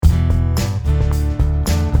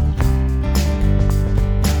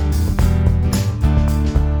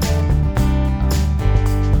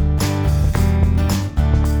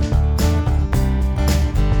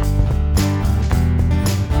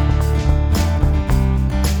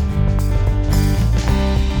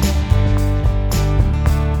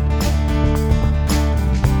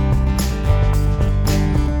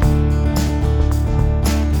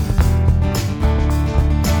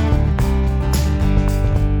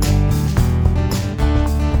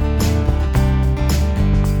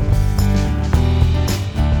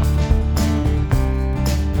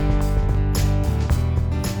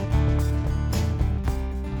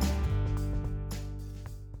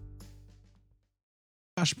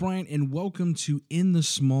Josh Bryant, and welcome to In the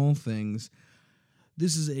Small Things.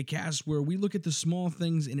 This is a cast where we look at the small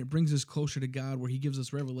things and it brings us closer to God, where He gives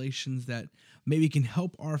us revelations that maybe can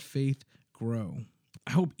help our faith grow.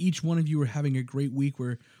 I hope each one of you are having a great week.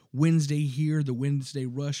 We're Wednesday here, the Wednesday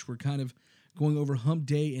rush. We're kind of going over hump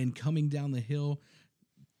day and coming down the hill,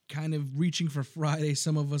 kind of reaching for Friday.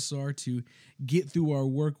 Some of us are to get through our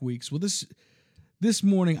work weeks. Well, this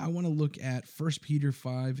morning, I want to look at 1 Peter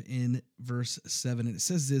 5 in verse 7. And it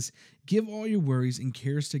says this: "Give all your worries and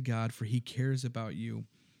cares to God, for He cares about you."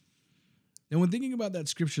 Now, when thinking about that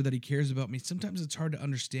scripture that He cares about me, sometimes it's hard to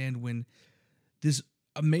understand when this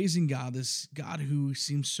amazing God, this God who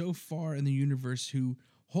seems so far in the universe, who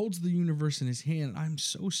holds the universe in His hand, I'm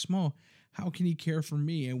so small. How can He care for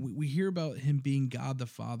me? And we hear about Him being God the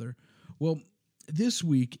Father. Well, this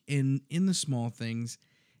week in the small things,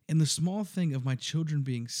 in the small thing of my children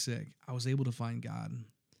being sick, I was able to find God.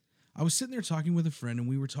 I was sitting there talking with a friend, and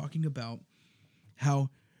we were talking about how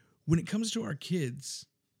when it comes to our kids,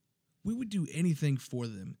 we would do anything for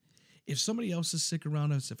them. If somebody else is sick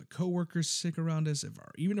around us, if a coworker is sick around us,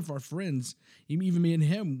 even if our friends, even me and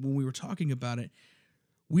him, when we were talking about it,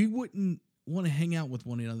 we wouldn't want to hang out with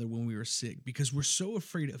one another when we were sick because we're so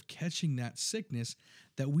afraid of catching that sickness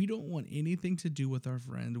that we don't want anything to do with our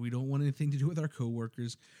friend. We don't want anything to do with our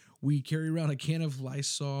coworkers. We carry around a can of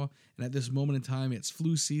Lysol, and at this moment in time, it's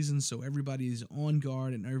flu season, so everybody's on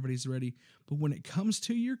guard and everybody's ready. But when it comes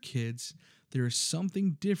to your kids, there is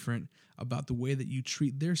something different about the way that you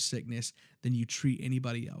treat their sickness than you treat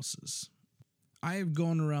anybody else's. I have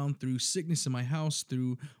gone around through sickness in my house,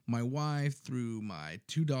 through my wife, through my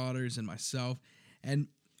two daughters and myself. And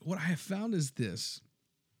what I have found is this,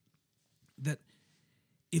 that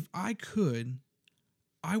if I could,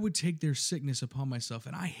 I would take their sickness upon myself.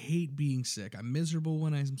 And I hate being sick. I'm miserable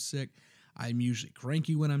when I'm sick. I'm usually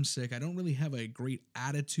cranky when I'm sick. I don't really have a great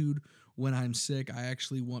attitude when I'm sick. I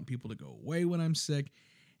actually want people to go away when I'm sick.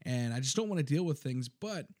 And I just don't want to deal with things.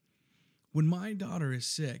 But when my daughter is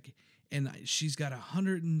sick, and she's got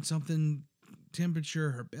 100 and something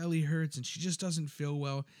temperature, her belly hurts, and she just doesn't feel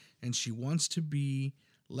well, and she wants to be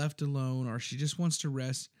left alone, or she just wants to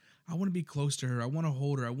rest, I want to be close to her. I want to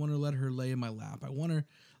hold her. I want to let her lay in my lap. I want to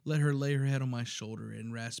let her lay her head on my shoulder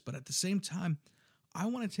and rest. But at the same time, I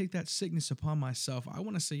want to take that sickness upon myself. I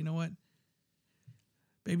want to say, you know what,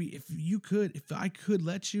 baby, if I could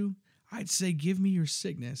let you, I'd say, give me your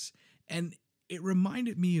sickness. And it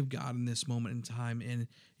reminded me of God in this moment in time, and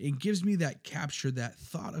it gives me that capture, that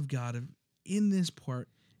thought of God in this part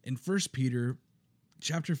in 1 Peter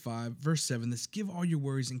chapter 5, verse 7, this: "Give all your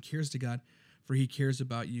worries and cares to God, for He cares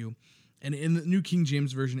about you." And in the New King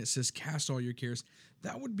James Version, it says, "Cast all your cares."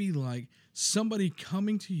 That would be like somebody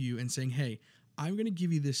coming to you and saying, hey, I'm going to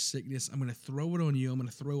give you this sickness. I'm going to throw it on you. I'm going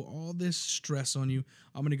to throw all this stress on you.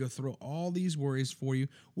 I'm going to go throw all these worries for you.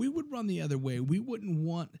 We would run the other way. We wouldn't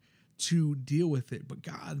want to deal with it. But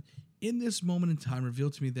God, in this moment in time,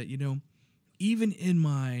 revealed to me that, even in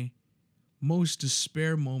my most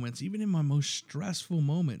despair moments, even in my most stressful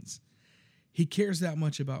moments, He cares that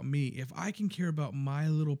much about me. If I can care about my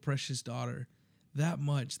little precious daughter that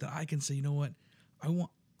much, that I can say, you know what,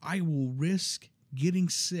 I will risk getting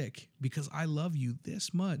sick because I love you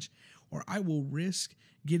this much, or I will risk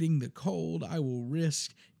getting the cold. I will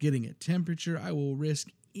risk getting a temperature. I will risk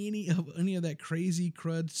any of that crazy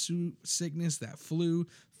crud sickness, that flu,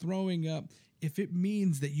 throwing up, if it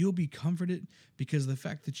means that you'll be comforted because of the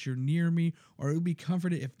fact that you're near me, or it'll be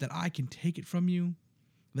comforted if that I can take it from you,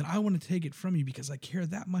 then I want to take it from you because I care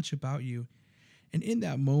that much about you. And in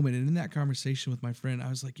that moment and in that conversation with my friend, I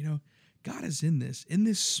was like, God is in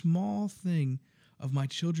this small thing of my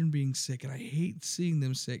children being sick, and I hate seeing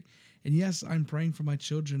them sick. And yes, I'm praying for my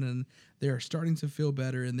children, and they're starting to feel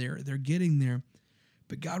better, and they're getting there.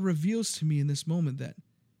 But God reveals to me in this moment that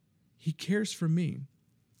He cares for me,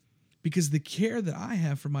 because the care that I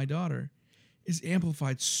have for my daughter is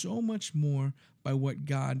amplified so much more by what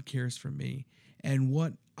God cares for me and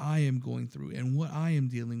what I am going through and what I am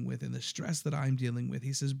dealing with and the stress that I'm dealing with.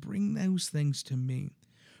 He says, bring those things to me.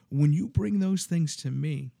 When you bring those things to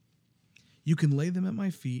me, you can lay them at my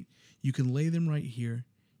feet. You can lay them right here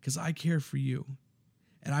because I care for you,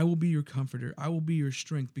 and I will be your comforter. I will be your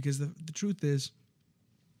strength, because the truth is,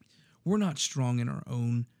 we're not strong in our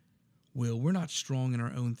own will. We're not strong in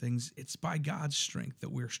our own things. It's by God's strength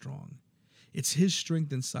that we're strong. It's His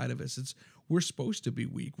strength inside of us. We're supposed to be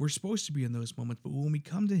weak. We're supposed to be in those moments. But when we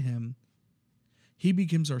come to Him, He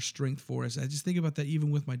becomes our strength for us. I just think about that even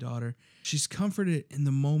with my daughter. She's comforted in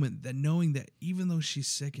the moment, that knowing that even though she's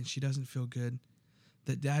sick and she doesn't feel good,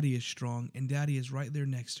 that Daddy is strong and Daddy is right there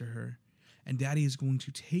next to her. And Daddy is going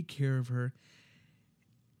to take care of her.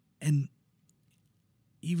 And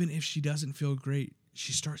even if she doesn't feel great,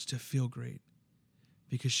 she starts to feel great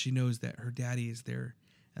because she knows that her daddy is there.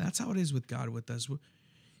 And that's how it is with God with us.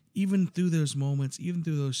 Even through those moments, even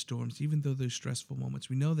through those storms, even through those stressful moments,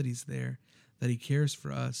 we know that he's there, that he cares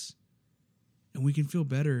for us. And we can feel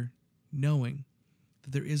better knowing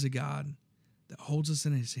that there is a God that holds us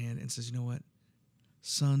in his hand and says, you know what,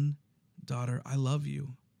 son, daughter, I love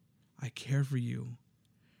you. I care for you.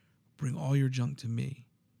 Bring all your junk to me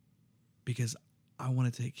because I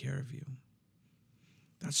want to take care of you.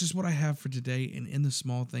 That's just what I have for today and in the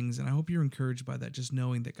small things. And I hope you're encouraged by that, just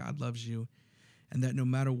knowing that God loves you and that no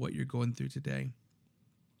matter what you're going through today,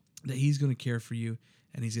 that he's going to care for you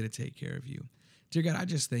and he's going to take care of you. Dear God, I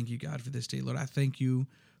just thank you, God, for this day. Lord, I thank you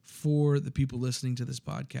for the people listening to this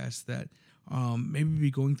podcast that maybe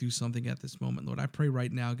be going through something at this moment. Lord, I pray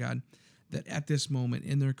right now, God, that at this moment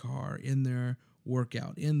in their car, in their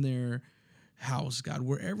workout, in their house, God,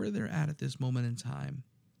 wherever they're at this moment in time,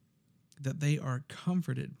 that they are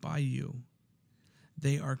comforted by you.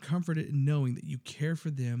 They are comforted in knowing that you care for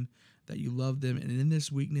them, that you love them, and in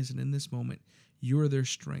this weakness and in this moment, you're their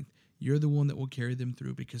strength. You're the one that will carry them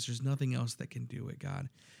through because there's nothing else that can do it, God.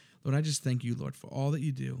 Lord, I just thank you, Lord, for all that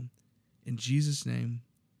you do. In Jesus' name,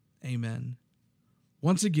 amen.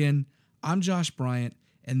 Once again, I'm Josh Bryant,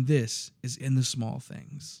 and this is In the Small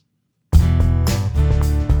Things.